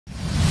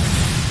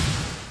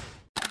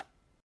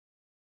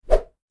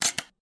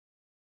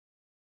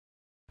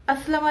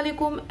আসসালামু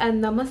আলাইকুম and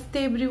namaste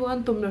everyone.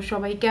 তোমরা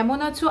সবাই কেমন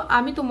আছো?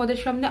 আমি তোমাদের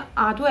সামনে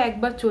আরও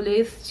একবার চলে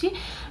এসেছি,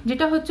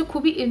 যেটা হচ্ছে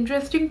খুবই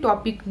ইন্টারেস্টিং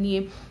টপিক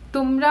নিয়ে।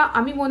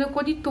 আমি মনে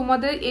করি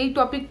তোমাদের এই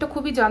টপিকটা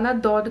খুবই জানার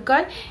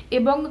দরকার,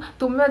 এবং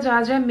তোমরা যা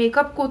যা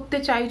মেকআপ করতে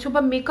চাইছো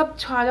বা মেকআপ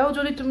ছাড়াও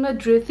যদি তোমরা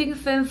ড্রেসিং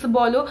সেন্স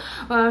বলো,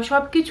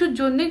 সব কিছুর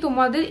জন্যই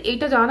তোমাদের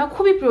এইটা জানা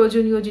খুবই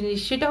প্রয়োজনীয় জিনিস,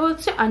 সেটা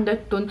হচ্ছে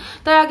আন্ডারটোন।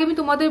 তার আগে আমি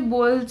তোমাদের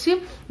বলছি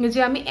যে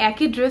আমি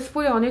একই ড্রেস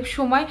পরে অনেক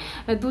সময়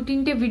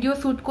 2-3টে ভিডিও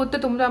শ্যুট করতে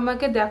তোমরা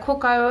আমাকে দেখো,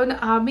 কারণ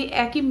আমি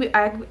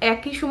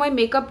একই সময়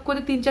মেকআপ করে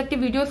 3-4টে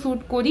ভিডিও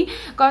শ্যুট করি,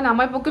 কারণ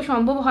আমার পক্ষে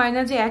সম্ভব হয়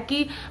না যে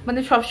একই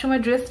সবসময়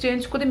ড্রেস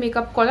চেঞ্জ করে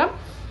মেকআপ করা।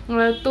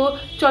 তো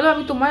চলো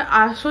আমি তোমার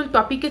আসল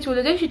টপিকে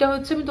চলে যাই, সেটা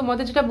হচ্ছে আমি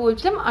তোমাদের যেটা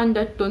বলছিলাম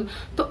আন্ডারটোন।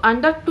 তো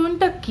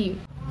আন্ডারটোনটা কি?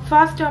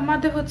 ফার্স্ট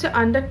আমাদের হচ্ছে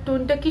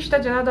আন্ডারটোনটা কি সেটা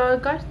জানা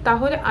দরকার।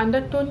 তাহলে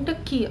আন্ডারটোনটা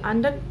কি?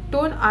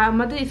 আন্ডারটোন আর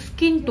আমাদের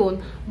স্কিন টোন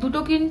দুটো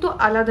কিন্তু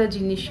আলাদা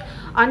জিনিস।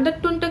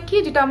 আন্ডারটোনটা কি?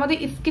 যেটা আমাদের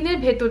স্কিনের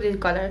ভেতরের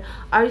কালার,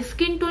 আর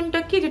স্কিন টোনটা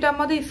কি? যেটা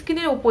আমাদের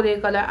স্কিনের উপরের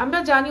কালার। আমরা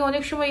জানি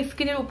অনেক সময়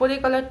স্কিনের উপরের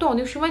কালারটা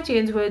অনেক সময়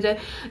চেঞ্জ হয়ে যায়।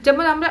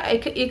 যেমন আমরা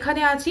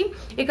এখানে আছি,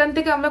 এখান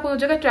থেকে আমরা কোনো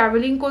জায়গায়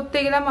ট্রাভেলিং করতে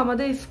গেলাম,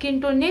 আমাদের স্কিন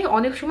টোন নিয়ে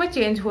অনেক সময়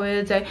চেঞ্জ হয়ে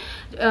যায়।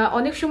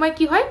 অনেক সময়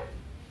কি হয়,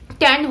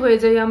 ট্যান হয়ে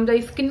যায়, আমরা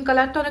স্কিন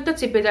কালারটা অনেকটা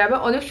চেপে যায়। আবার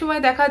অনেক সময়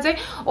দেখা যায়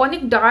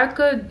অনেক ডার্ক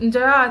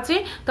যারা আছে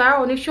তারা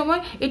অনেক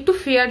সময় একটু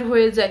ফেয়ার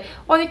হয়ে যায়,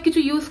 অনেক কিছু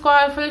ইউজ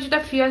করার ফলে সেটা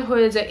ফেয়ার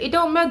হয়ে যায়,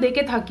 এটাও আমরা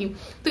দেখে থাকি।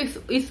 তো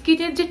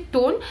স্কিনের যে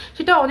টোন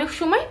সেটা অনেক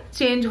সময়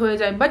চেঞ্জ হয়ে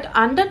যায়, বাট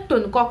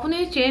আন্ডারটোন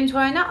কখনোই চেঞ্জ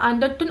হয় না,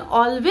 আন্ডারটোন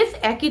অলওয়েজ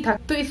একই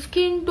থাকে। তো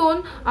স্কিন টোন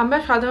আমরা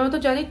সাধারণত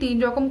জানি 3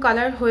 রকম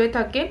কালার হয়ে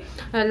থাকে,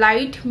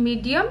 লাইট,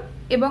 মিডিয়াম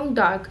এবং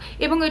ডার্ক,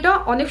 এবং এটা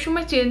অনেক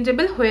সময়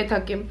চেঞ্জেবল হয়ে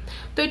থাকে।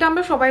 তো এটা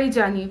আমরা সবাই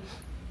জানি।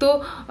 তো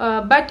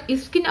বাট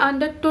স্কিন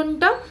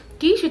আন্ডারটোনটা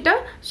কি,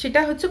 সেটা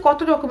হচ্ছে কত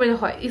রকমের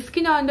হয়।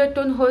 স্কিন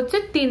আন্ডারটোন হচ্ছে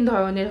 3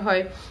 ধরনের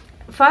হয়।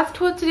 ফার্স্ট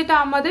হচ্ছে যেটা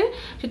আমাদের,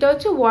 সেটা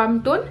হচ্ছে ওয়ার্ম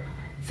টোন,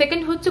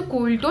 সেকেন্ড হচ্ছে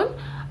কুল টোন,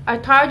 আর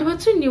থার্ড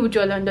হচ্ছে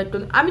নিউট্রাল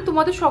আন্ডারটোন। আমি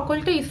তোমাদের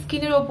সকলটা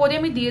স্কিনের ওপরে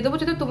আমি দিয়ে দেবো,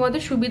 যাতে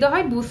তোমাদের সুবিধা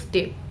হয়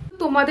বুঝতে।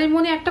 তোমাদের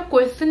মনে একটা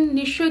কোয়েশ্চেন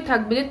নিশ্চয়ই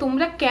থাকবে যে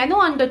তোমরা কেন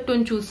আন্ডারটোন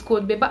চুজ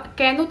করবে, বা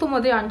কেন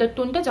তোমাদের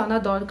আন্ডারটোনটা জানা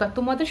দরকার।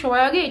 তোমাদের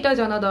সবার আগে এটা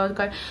জানা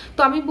দরকার। তো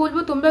আমি বলবো,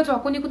 তোমরা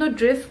যখনই কোনো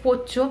ড্রেস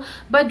পরছো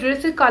বা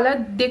ড্রেসের কালার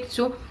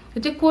দেখছো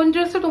যে কোন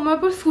ড্রেসটা তোমার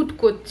উপর স্যুট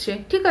করছে,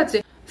 ঠিক আছে।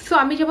 সো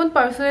আমি যেমন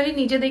পার্সোনালি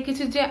নিজে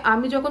দেখেছি যে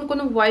আমি যখন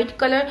কোনো হোয়াইট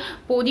কালার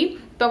পরি,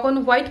 তখন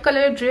হোয়াইট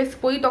কালারের ড্রেস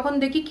পরি, তখন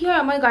দেখি কি হয়,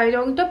 আমার গায়ের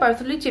রংটা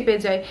পার্সোনালি চেপে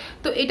যায়।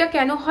 তো এটা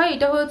কেন হয়?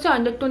 এটা হচ্ছে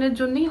আন্ডারটোনের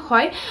জন্যই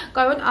হয়,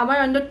 কারণ আমার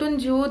আন্ডারটোন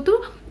যেহেতু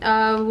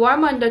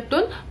ওয়ার্ম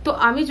আন্ডারটোন, তো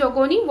আমি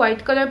যখনই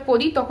হোয়াইট কালার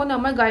পরি তখন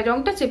আমার গায়ের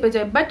রংটা চেপে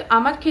যায়। বাট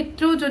আমার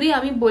ক্ষেত্রেও যদি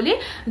আমি বলি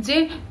যে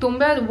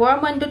তোমরা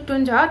ওয়ার্ম আন্ডারটোন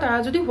যারা, তারা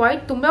যদি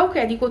হোয়াইট তোমরাও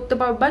ক্যারি করতে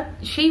পারো, বাট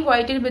সেই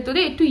হোয়াইটের ভেতরে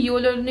একটু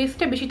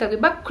ইয়েলোনেসটা বেশি থাকে,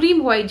 বা ক্রিম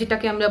হোয়াইট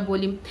যেটাকে আমরা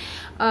বলি,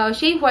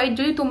 সেই হোয়াইট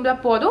যদি তোমরা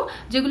পরো,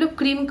 যেগুলো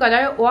cream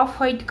colour, off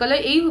white colour,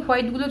 এই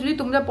হোয়াইটগুলো যদি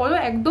তোমরা পরো,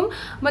 একদম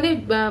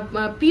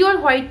পিওর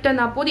হোয়াইটটা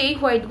না পরে এই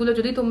হোয়াইটগুলো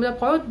যদি তোমরা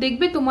পরো,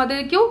 দেখবে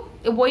তোমাদেরকেও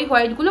ওই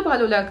হোয়াইটগুলো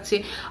ভালো লাগছে।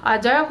 আর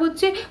যারা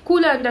হচ্ছে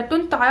কুল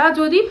আন্ডারটোন, তারা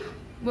যদি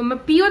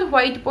পিওর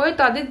হোয়াইট পরে,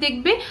 তাদের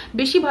দেখবে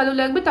বেশি ভালো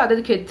লাগবে তাদের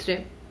ক্ষেত্রে।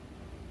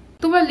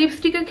 তোমার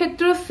লিপস্টিকের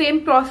ক্ষেত্রেও সেম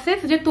প্রসেস,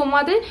 যে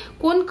তোমাদের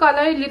কোন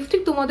কালারের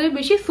লিপস্টিক তোমাদের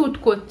বেশি স্যুট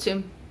করছে,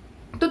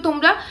 তো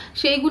তোমরা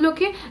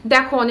সেইগুলোকে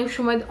দেখো।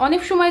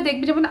 অনেক সময়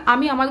দেখবে, যেমন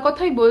আমি আমার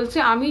কথাই বলছি,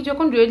 আমি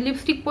যখন রেড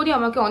লিপস্টিক পরি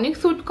আমাকে অনেক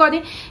স্যুট করে,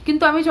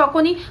 কিন্তু আমি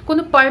যখনই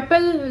কোনো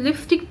পার্পল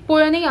লিপস্টিক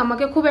পরে নেই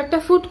আমাকে খুব একটা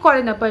স্যুট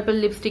করে না পার্পল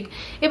লিপস্টিক।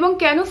 এবং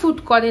কেন স্যুট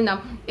করে না,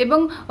 এবং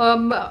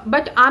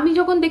বাট আমি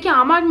যখন দেখি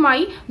আমার মাই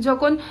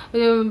যখন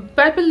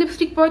পার্পল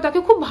লিপস্টিক পরে তাকে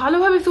খুব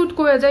ভালোভাবে স্যুট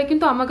করে যায়,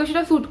 কিন্তু আমাকে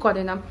সেটা স্যুট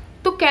করে না।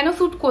 তো কেন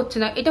স্যুট করছে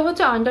না? এটা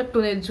হচ্ছে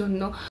আন্ডারটোনের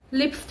জন্য।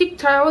 লিপস্টিক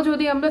ছাড়াও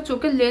যদি আমরা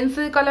চোখের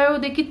লেন্সের কালারও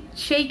দেখি,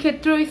 সেই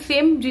ক্ষেত্রে ওই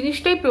সেম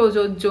জিনিসটাই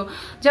প্রযোজ্য।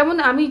 যেমন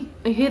আমি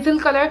হেজেল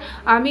কালার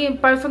আমি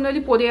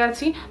পার্সোনালি পরে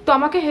আছি, তো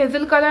আমাকে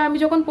হেজেল কালার, আমি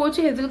যখন পরছি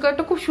হেজেল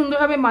কালারটা খুব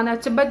সুন্দরভাবে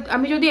মানাচ্ছে, বাট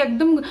আমি যদি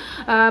একদম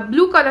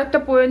ব্লু কালারটা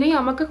পরে নিই,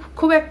 আমাকে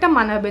খুব একটা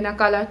মানাবে না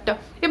কালারটা।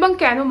 এবং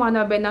কেন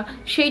মানাবে না,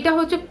 সেইটা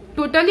হচ্ছে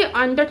টোটালি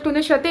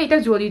আন্ডারটোনের সাথে এটা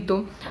জড়িত।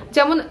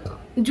 যেমন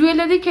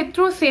জুয়েলারির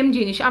ক্ষেত্রেও সেম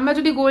জিনিস, আমরা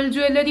যদি গোল্ড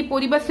জুয়েলারি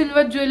পরি বা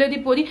সিলভার জুয়েলারি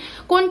পরি,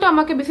 কোনটা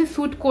আমাকে বেশি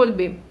স্যুট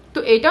করবে, তো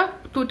এটা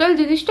টোটাল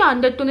জিনিসটা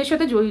আন্ডারটোনের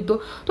সাথে জড়িত।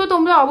 তো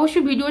তোমরা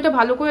অবশ্যই ভিডিওটা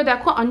ভালো করে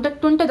দেখো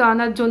আন্ডারটোনটা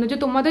জানার জন্য, যে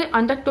তোমাদের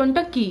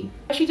আন্ডারটোনটা কি,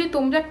 যে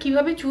তোমরা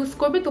কিভাবে চুজ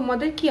করবে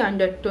তোমাদের কি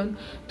আন্ডারটোন।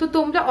 তো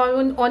তোমরা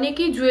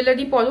অনেকেই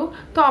জুয়েলারি পরো,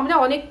 তো আমরা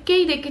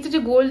অনেককেই দেখেছি যে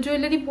গোল্ড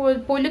জুয়েলারি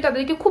পরলে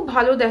তাদেরকে খুব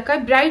ভালো দেখায়,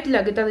 ব্রাইট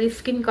লাগে তাদের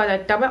স্কিন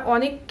কালারটা। আবার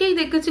অনেককেই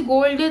দেখেছি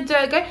গোল্ডের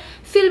জায়গায়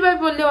সিলভার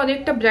পরলে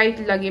অনেকটা ব্রাইট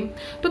লাগে।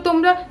 তো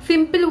তোমরা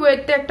সিম্পল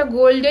ওয়েতে একটা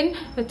গোল্ডেন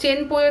চেন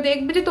পরে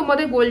দেখবে যে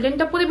তোমাদের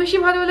গোল্ডেনটা পরে বেশি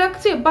ভালো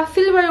লাগছে, বা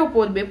সিলভারেও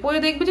পরে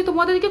দেখবে যে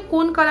তোমাদেরকে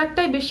কোন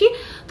কালারটাই বেশি,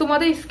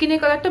 তোমাদের স্কিনের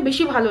কালারটা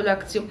বেশি ভালো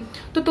লাগছে।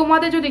 তো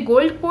তোমাদের যদি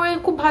গোল্ড পরে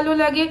খুব ভালো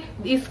লাগে,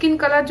 স্কিন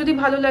কালার যদি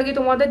ভালো লাগে,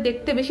 তোমাদের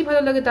দেখতে বেশি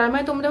ভালো লাগে, তার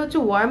মানে তোমরা হচ্ছে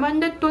ওয়ার্ম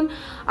আন্ডারটোন।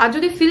 আর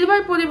যদি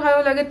সিলভার পরে ভালো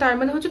লাগে, তার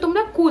মানে হচ্ছে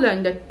তোমরা কুল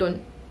আন্ডারটোন।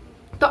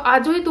 তো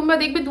আজও তোমরা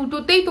দেখবে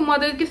দুটোতেই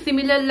তোমাদেরকে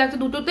সিমিলার লাগছে,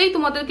 দুটোতেই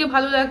তোমাদেরকে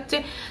ভালো লাগছে,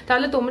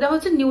 তাহলে তোমরা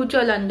হচ্ছে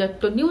নিউট্রাল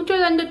আন্ডারটোন।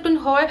 নিউট্রাল আন্ডারটোন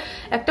হওয়ার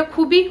একটা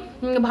খুবই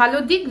ভালো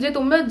দিক যে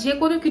তোমরা যে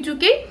কোনো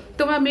কিছুকেই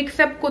তোমরা মিক্স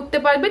আপ করতে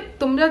পারবে,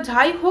 তোমরা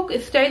যাই হোক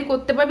স্টাইল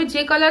করতে পারবে,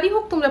 যে কালারই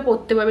হোক তোমরা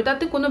পরতে পারবে,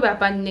 তাতে কোনো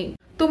ব্যাপার নেই।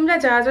 তোমরা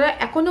যারা যারা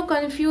এখনো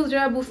কনফিউজ,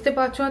 যারা বুঝতে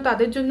পারছো না,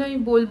 তাদের জন্য আমি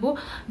বলবো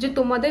যে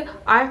তোমাদের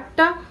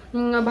আরেকটা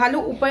ভালো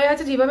উপায়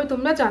আছে যেভাবে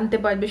তোমরা জানতে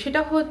পারবে।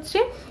 সেটা হচ্ছে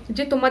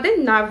যে তোমাদের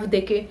নার্ভ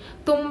দেখে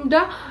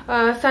তোমরা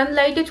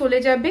সানলাইটে চলে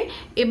যাবে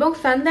এবং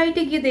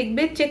সানলাইটে গিয়ে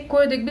দেখবে, চেক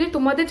করে দেখবে যে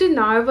তোমাদের যে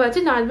নার্ভ আছে,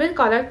 নার্ভের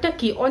কালারটা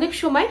কি। অনেক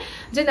সময়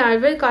যে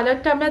নার্ভের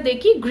কালারটা আমরা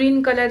দেখি গ্রিন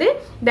কালারে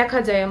দেখা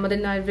যায় আমাদের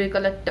নার্ভের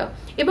কালারটা,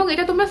 এবং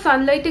এটা তোমরা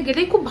সানলাইটে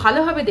গেলেই খুব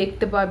ভালোভাবে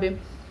দেখতে পাবে।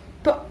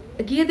 তো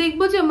গিয়ে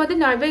দেখবো যে আমাদের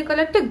নার্ভের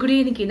কালারটা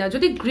গ্রিন কিনা।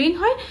 যদি গ্রিন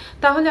হয়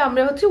তাহলে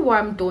আমরা হচ্ছে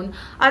ওয়ার্ম টোন,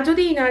 আর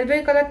যদি এই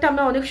নার্ভের কালারটা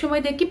আমরা অনেক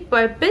সময় দেখি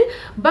পার্পল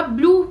বা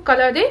ব্লু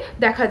কালারে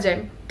দেখা যায়,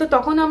 তো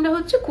তখন আমরা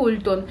হচ্ছে কুল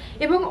টোন।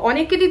 এবং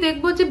অনেকেরই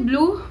দেখবো যে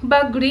ব্লু বা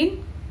গ্রিন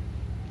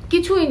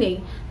কিছুই নেই,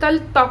 তাহলে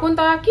তখন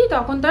তারা কি,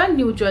 তখন তারা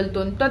নিউট্রাল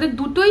টোন। তাদের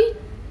দুটোই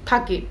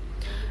থাকে,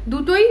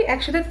 দুটোই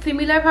একসাথে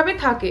সিমিলার ভাবে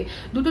থাকে,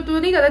 দুটো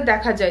টোনেই তাদের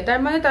দেখা যায়, তার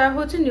মানে তারা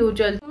হচ্ছে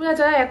নিউট্রাল। তোমরা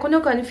যারা এখনো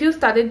কনফিউজ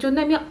তাদের জন্য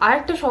আমি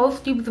আরেকটা সহজ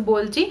টিপস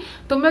বলছি।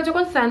 তোমরা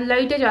যখন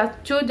সানলাইটে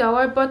যাচ্ছ,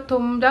 যাওয়ার পর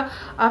তোমরা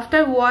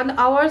আফটার 1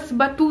 আওয়ার্স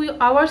বা 2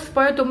 আওয়ার্স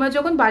পরে তোমরা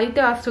যখন বাড়িতে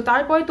আসছো,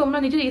 তারপরে তোমরা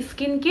নিজের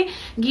স্কিনকে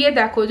গিয়ে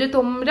দেখো যে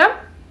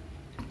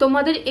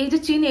তোমাদের এই যে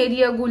চিন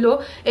এরিয়াগুলো,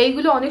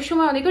 এইগুলো অনেক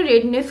সময় অনেকের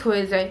রেডনেস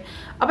হয়ে যায়,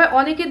 আবার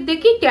অনেকের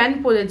দেখি ট্যান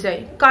পড়ে যায়,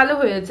 কালো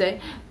হয়ে যায়।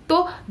 তো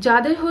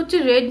যাদের হচ্ছে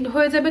রেড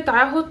হয়ে যাবে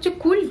তারা হচ্ছে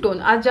কুল টোন,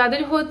 আর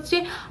যাদের হচ্ছে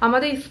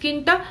আমাদের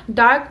স্কিনটা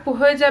ডার্ক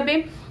হয়ে যাবে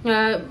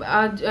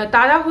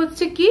তারা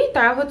হচ্ছে কি,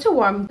 তারা হচ্ছে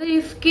ওয়ার্ম।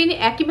 স্কিন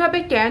একইভাবে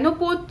ট্যানও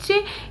পড়ছে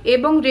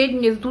এবং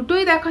রেডনেস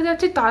দুটোই দেখা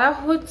যাচ্ছে, তারা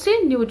হচ্ছে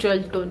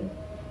নিউট্রাল টোন।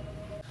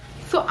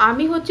 সো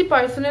আমি হচ্ছে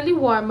পার্সোনালি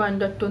ওয়ার্ম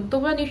আন্ডারটোন।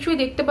 তোমরা নিশ্চয়ই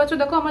দেখতে পাচ্ছ,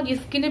 দেখো আমার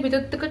স্কিনের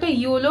ভিতর থেকে একটা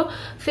ইয়েলো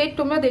সেট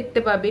তোমরা দেখতে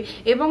পাবে,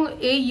 এবং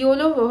এই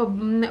ইয়েলো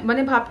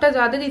মানে ভাবটা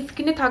যাদের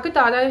স্কিনে থাকে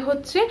তারাই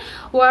হচ্ছে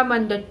ওয়ার্ম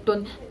আন্ডারটোন।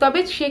 তবে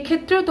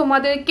সেক্ষেত্রেও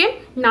তোমাদেরকে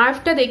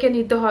নার্ভটা দেখে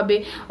নিতে হবে।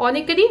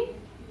 অনেকেরই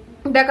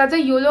দেখা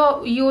যায়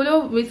ইয়েলো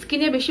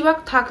স্কিনে বেশিরভাগ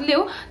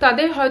থাকলেও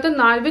তাদের হয়তো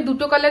নার্ভে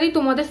দুটো কালারই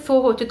তোমাদের শো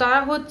হচ্ছে, তারা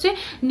হচ্ছে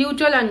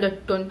নিউট্রাল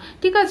আন্ডারটোন,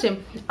 ঠিক আছে।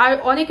 আর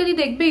অনেকেরই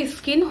দেখবে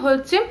স্কিন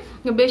হচ্ছে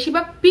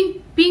বেশিরভাগ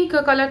পিঙ্ক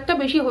কালারটা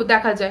বেশি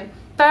দেখা যায়,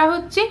 তারা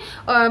হচ্ছে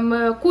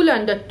কুল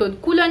আন্ডারটোন।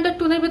 কুল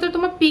আন্ডারটোনের ভেতরে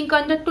তোমার পিঙ্ক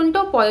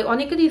আন্ডারটোনটাও পড়ে।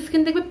 অনেকেরই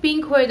স্কিন দেখবে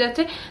পিঙ্ক হয়ে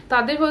যাচ্ছে,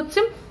 তাদের হচ্ছে,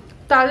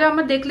 তাহলে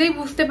আমরা দেখলেই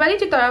বুঝতে পারি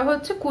যে তারা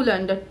হচ্ছে কুল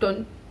আন্ডারটোন।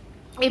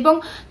 এবং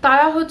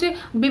তারা হচ্ছে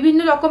বিভিন্ন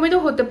রকমেরও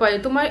হতে পারে,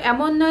 তোমার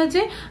এমন নয়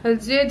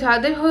যে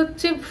যাদের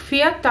হচ্ছে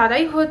ফেয়ার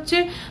তারাই হচ্ছে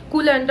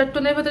কুল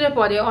আন্ডারটোনের ভেতরে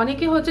পড়ে।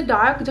 অনেকে হচ্ছে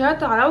ডার্ক যারা,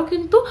 তারাও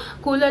কিন্তু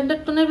কুল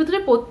আন্ডারটোনের ভেতরে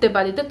পড়তে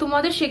পারে। তো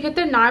তোমাদের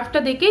সেক্ষেত্রে নার্ভটা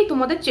দেখেই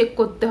তোমাদের চেক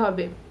করতে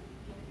হবে।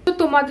 তো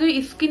তোমাদের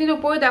স্কিনের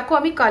উপরে দেখো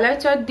আমি কালার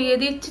চার্ট দিয়ে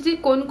দিচ্ছি যে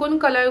কোন কোন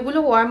কালারগুলো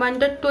ওয়ার্ম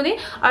আন্ডারটোনে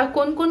আর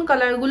কোন কোন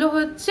কালারগুলো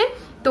হচ্ছে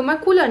তোমার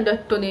কুল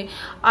আন্ডারটোনে।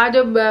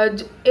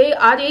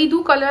 আর এই দু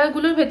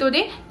কালারগুলোর ভেতরে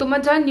তোমার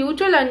যারা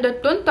নিউট্রাল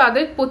আন্ডারটোন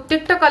তাদের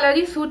প্রত্যেকটা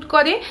কালারই স্যুট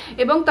করে,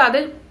 এবং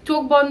তাদের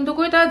চোখ বন্ধ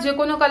করে তারা যে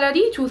কোনো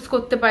কালারই চুজ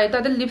করতে পারে।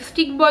 তাদের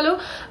লিপস্টিক বলো,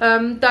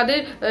 তাদের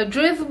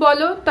ড্রেস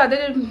বলো,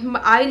 তাদের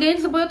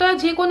আইল্যান্ডস বলো, তারা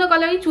যে কোনো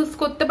কালারই চুজ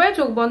করতে পারে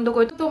চোখ বন্ধ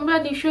করে। তোমরা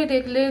নিশ্চয়ই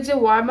দেখলে যে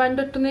ওয়ার্ম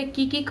আন্ডারটোনের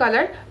কি কি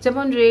কালার,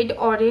 যেমন রেড,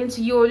 অরেঞ্জ,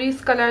 ইয়োরিস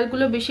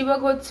কালারগুলো বেশিরভাগ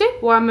হচ্ছে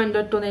ওয়ার্ম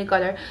আন্ডারটোনের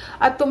কালার।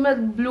 আর তোমরা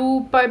ব্লু,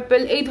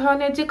 পার্পল এই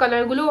ধরনের যে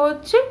কালারগুলো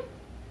হচ্ছে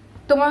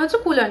তোমার হচ্ছে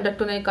কুল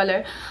আন্ডারটোনের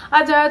কালার।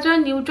 আর যারা যারা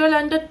নিউট্রাল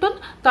আন্ডারটোন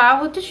তারা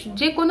হচ্ছে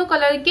যে কোনো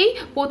কালারকেই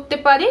পরতে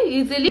পারে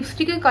ইজিলি।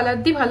 লিপস্টিকের কালার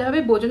দিয়ে ভালোভাবে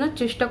বোঝানোর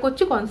চেষ্টা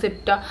করছি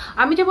কনসেপ্টটা।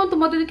 আমি যেমন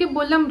তোমাদেরকে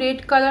বললাম রেড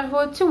কালার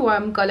হচ্ছে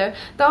ওয়ার্ম কালার,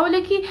 তাহলে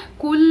কি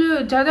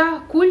যারা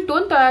কুল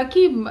টোন তারা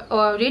কি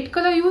রেড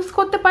কালার ইউজ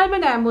করতে পারবে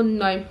না এমন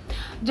নয়।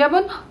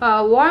 যেমন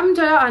ওয়ার্ম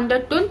যারা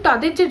আন্ডারটোন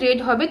তাদের যে রেড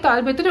হবে তার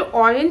ভেতরে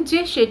অরেঞ্জ যে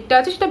শেডটা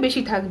আছে সেটা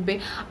বেশি থাকবে,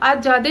 আর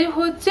যাদের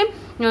হচ্ছে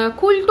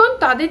কুল টোন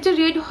তাদের যে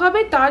রেড হবে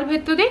তার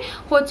ভেতরে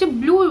হচ্ছে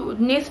ব্লু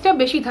নেসটা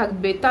বেশি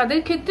থাকবে, তাদের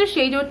ক্ষেত্রে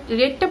সেই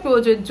রেডটা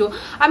প্রযোজ্য।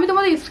 আমি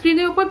তোমাদের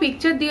স্ক্রিনের উপর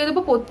পিকচার দিয়ে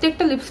দেবো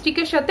প্রত্যেকটা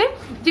লিপস্টিকের সাথে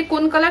যে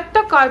কোন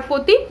কালারটা কার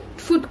প্রতি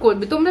শুট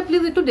করবে, তোমরা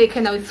প্লিজ একটু দেখে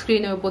নাও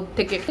স্ক্রিনের উপর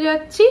থেকে।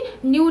 যাচ্ছি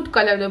নিউড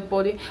কালারের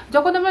উপরে।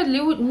 যখন আমরা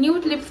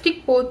নিউড লিপস্টিক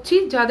পরছি,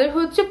 যাদের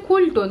হচ্ছে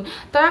কুল টোন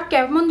তারা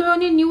কেমন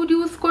ধরনের নিউড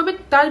ইউজ করবে,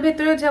 তার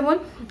ভেতরে যেমন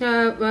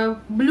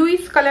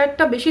ব্লুইশ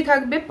কালারটা বেশি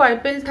থাকবে,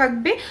 পার্পল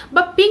থাকবে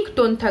বা পিঙ্ক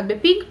টোন থাকবে।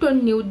 পিঙ্ক টোন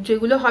নিউড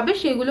যেগুলো হবে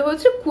সেগুলো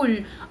হচ্ছে কুল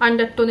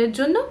আন্ডারটোনের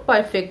জন্য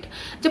পারফেক্ট।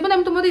 যেমন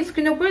আমি তোমাদের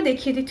স্ক্রিনের উপরে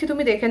দেখিয়ে দিচ্ছি,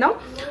 তুমি দেখে নাও।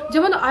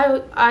 যেমন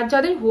আর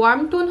যাদের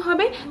ওয়ার্ম টোন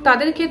হবে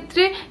তাদের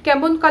ক্ষেত্রে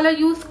কেমন কালার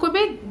ইউজ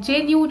করবে, যে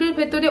নিউডের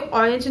ভেতরে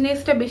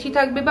অরেঞ্জনেসটা বেশি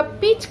থাকবে বা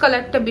পিচ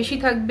কালারটা বেশি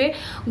থাকবে,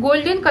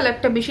 গোল্ডেন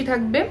কালারটা বেশি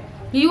থাকবে,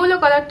 ইয়েলো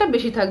কালারটা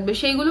বেশি থাকবে,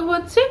 সেইগুলো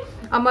হচ্ছে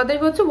আমাদের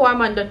হচ্ছে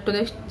ওয়ার্ম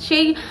আন্ডারটোনের।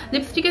 সেই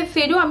লিপস্টিকের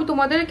শেডও আমি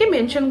তোমাদেরকে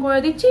মেনশন করে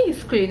দিচ্ছি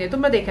স্ক্রিনে,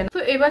 তোমরা দেখে নাও।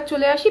 তো এবার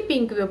চলে আসি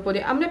পিঙ্কের উপরে।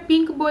 আমরা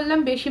পিঙ্ক বললাম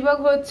বেশিরভাগ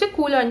হচ্ছে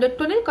কুল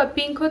আন্ডারটোনের,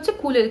 পিঙ্ক হচ্ছে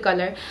কুলের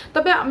কালার।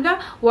 তবে আমরা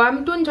ওয়ার্ম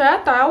টোন যারা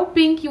তারাও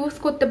পিঙ্ক ইউজ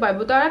করতে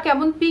পারবো। তারা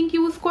কেমন পিঙ্ক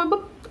ইউজ করবো,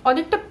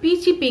 অনেকটা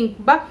পিচি পিঙ্ক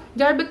বা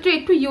যার ভিতরে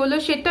একটু ইয়েলো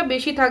শেডটা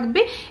বেশি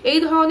থাকবে, এই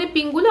ধরনের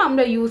পিঙ্কগুলো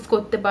আমরা ইউজ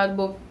করতে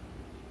পারবো,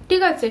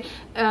 ঠিক আছে।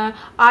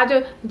 আর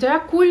যারা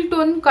কুল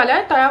টোন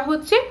কালার তারা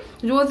হচ্ছে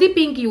রোজি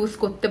পিঙ্ক ইউজ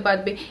করতে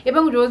পারবে।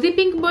 এবং রোজি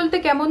পিঙ্ক বলতে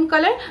কেমন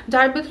কালার,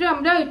 যার ভিতরে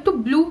আমরা একটু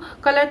ব্লু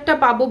কালারটা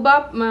পাবো বা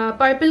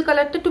পার্পল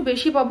কালারটা একটু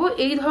বেশি পাবো,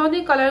 এই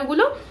ধরনের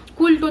কালারগুলো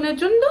কুল টোনের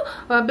জন্য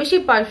বেশি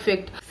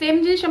পারফেক্ট। সেম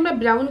জিনিস আমরা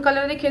ব্রাউন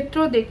কালারের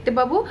ক্ষেত্রেও দেখতে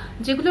পাবো।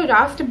 যেগুলো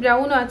রাস্ট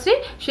ব্রাউন আছে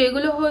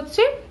সেগুলো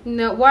হচ্ছে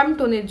ওয়ার্ম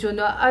টোনের জন্য,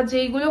 আর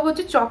যেগুলো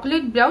হচ্ছে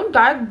চকলেট ব্রাউন,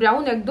 ডার্ক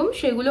ব্রাউন একদম,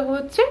 সেগুলো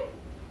হচ্ছে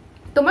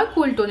তোমার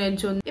কুল টোনের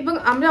জন্য। এবং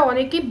আমরা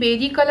অনেকে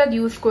বেরি কালার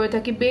ইউজ করে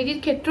থাকি, বেরির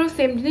ক্ষেত্রেও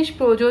সেম জিনিস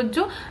প্রযোজ্য।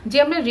 যে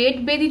আমরা রেড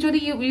বেরি যদি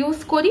ইউজ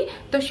করি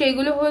তো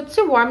সেইগুলো হচ্ছে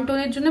ওয়ার্ম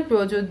টোনের জন্য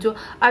প্রযোজ্য।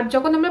 আর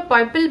যখন আমরা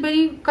পার্পল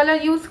বেরি কালার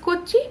ইউজ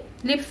করছি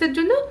লিপসের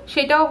জন্য,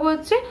 সেটাও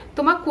হচ্ছে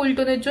তোমার কুল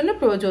টোনের জন্য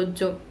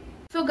প্রযোজ্য।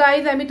 সো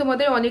গাইজ, আমি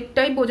তোমাদের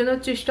অনেকটাই বোঝানোর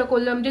চেষ্টা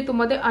করলাম যে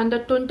তোমাদের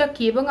আন্ডারটোনটা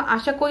কি, এবং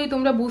আশা করি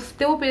তোমরা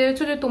বুঝতেও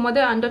পেরেছো যে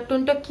তোমাদের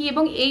আন্ডারটোনটা কি।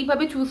 এবং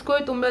এইভাবে চুজ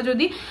করে তোমরা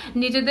যদি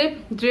নিজেদের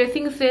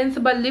ড্রেসিং সেন্স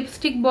বা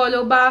লিপস্টিক বলো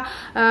বা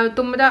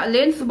তোমরা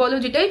লেন্স বলো,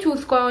 যেটাই চুজ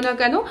করো না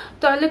কেন,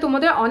 তাহলে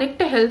তোমাদের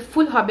অনেকটা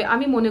হেল্পফুল হবে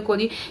আমি মনে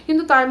করি।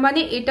 কিন্তু তার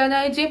মানে এটা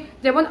নয় যে,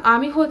 যেমন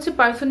আমি হচ্ছে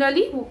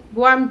পার্সোনালি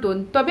ওয়ার্ম টোন,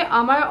 তবে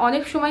আমার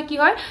অনেক সময় কি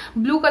হয়,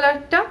 ব্লু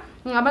কালারটা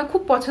আমার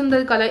খুব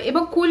পছন্দের কালার,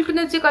 এবং কুল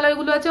টোনের যে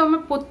কালারগুলো আছে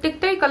আমার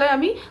প্রত্যেকটাই কালার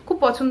আমি খুব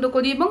পছন্দ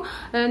করি এবং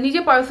নিজে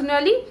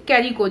পার্সোনালি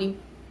ক্যারি করি।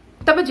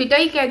 তবে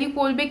যেটাই ক্যারি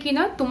করবে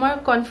কিনা তোমার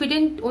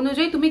কনফিডেন্ট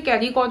অনুযায়ী তুমি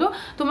ক্যারি করো,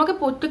 তোমাকে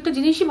প্রত্যেকটা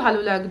জিনিসই ভালো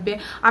লাগবে।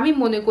 আমি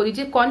মনে করি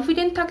যে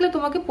কনফিডেন্ট থাকলে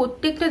তোমাকে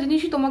প্রত্যেকটা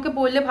জিনিসই তোমাকে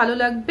পরলে ভালো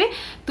লাগবে,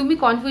 তুমি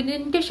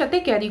কনফিডেন্টের সাথে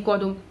ক্যারি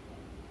করো।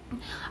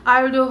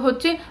 আর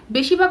হচ্ছে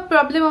বেশিরভাগ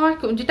প্রবলেম আমার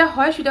যেটা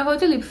হয় সেটা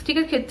হচ্ছে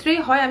লিপস্টিকের ক্ষেত্রেই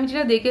হয়, আমি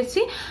যেটা দেখেছি।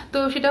 তো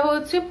সেটা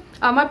হচ্ছে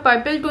আমার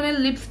পার্পল টোনের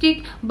লিপস্টিক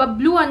বা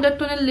ব্লু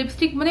আন্ডারটোনের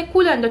লিপস্টিক, মানে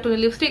কুল আন্ডারটোনের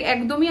লিপস্টিক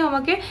একদমই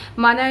আমাকে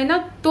মানায় না।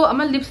 তো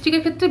আমার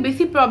লিপস্টিকের ক্ষেত্রে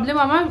বেশি প্রবলেম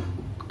আমার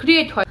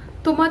ক্রিয়েট হয়।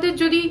 তোমাদের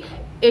যদি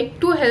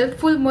একটু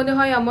হেল্পফুল মনে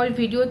হয় আমার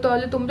ভিডিও,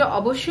 তাহলে তোমরা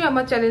অবশ্যই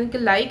আমার চ্যানেলকে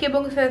লাইক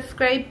এবং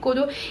সাবস্ক্রাইব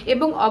করো,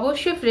 এবং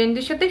অবশ্যই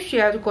ফ্রেন্ডদের সাথে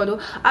শেয়ার করো।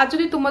 আর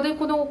যদি তোমাদের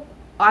কোনো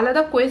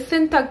আলাদা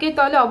কোয়েশ্চেন থাকে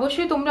তাহলে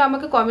অবশ্যই তোমরা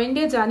আমাকে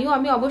কমেন্টে জানিও,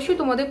 আমি অবশ্যই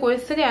তোমাদের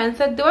কোয়েশ্চেনের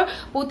অ্যান্সার দেওয়ার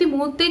প্রতি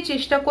মুহূর্তেই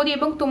চেষ্টা করি।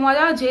 এবং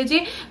তোমরা যে যে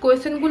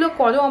কোয়েশ্চেনগুলো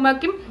করো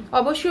আমাকে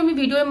অবশ্যই আমি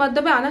ভিডিওর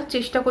মাধ্যমে আনার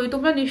চেষ্টা করি,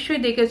 তোমরা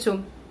নিশ্চয়ই দেখেছো।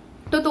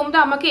 তো তোমরা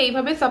আমাকে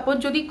এইভাবে সাপোর্ট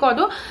যদি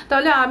করো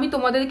তাহলে আমি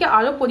তোমাদেরকে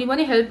আরো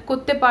পরিমাণে হেল্প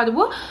করতে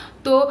পারবো।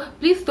 তো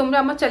প্লিজ তোমরা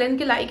আমার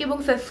চ্যানেলকে লাইক এবং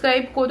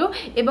সাবস্ক্রাইব করো,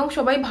 এবং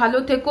সবাই ভালো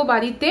থেকো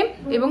বাড়িতে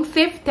এবং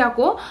সেফ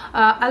থাকো।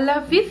 আল্লাহ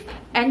হাফিজ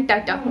অ্যান্ড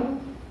টাটা।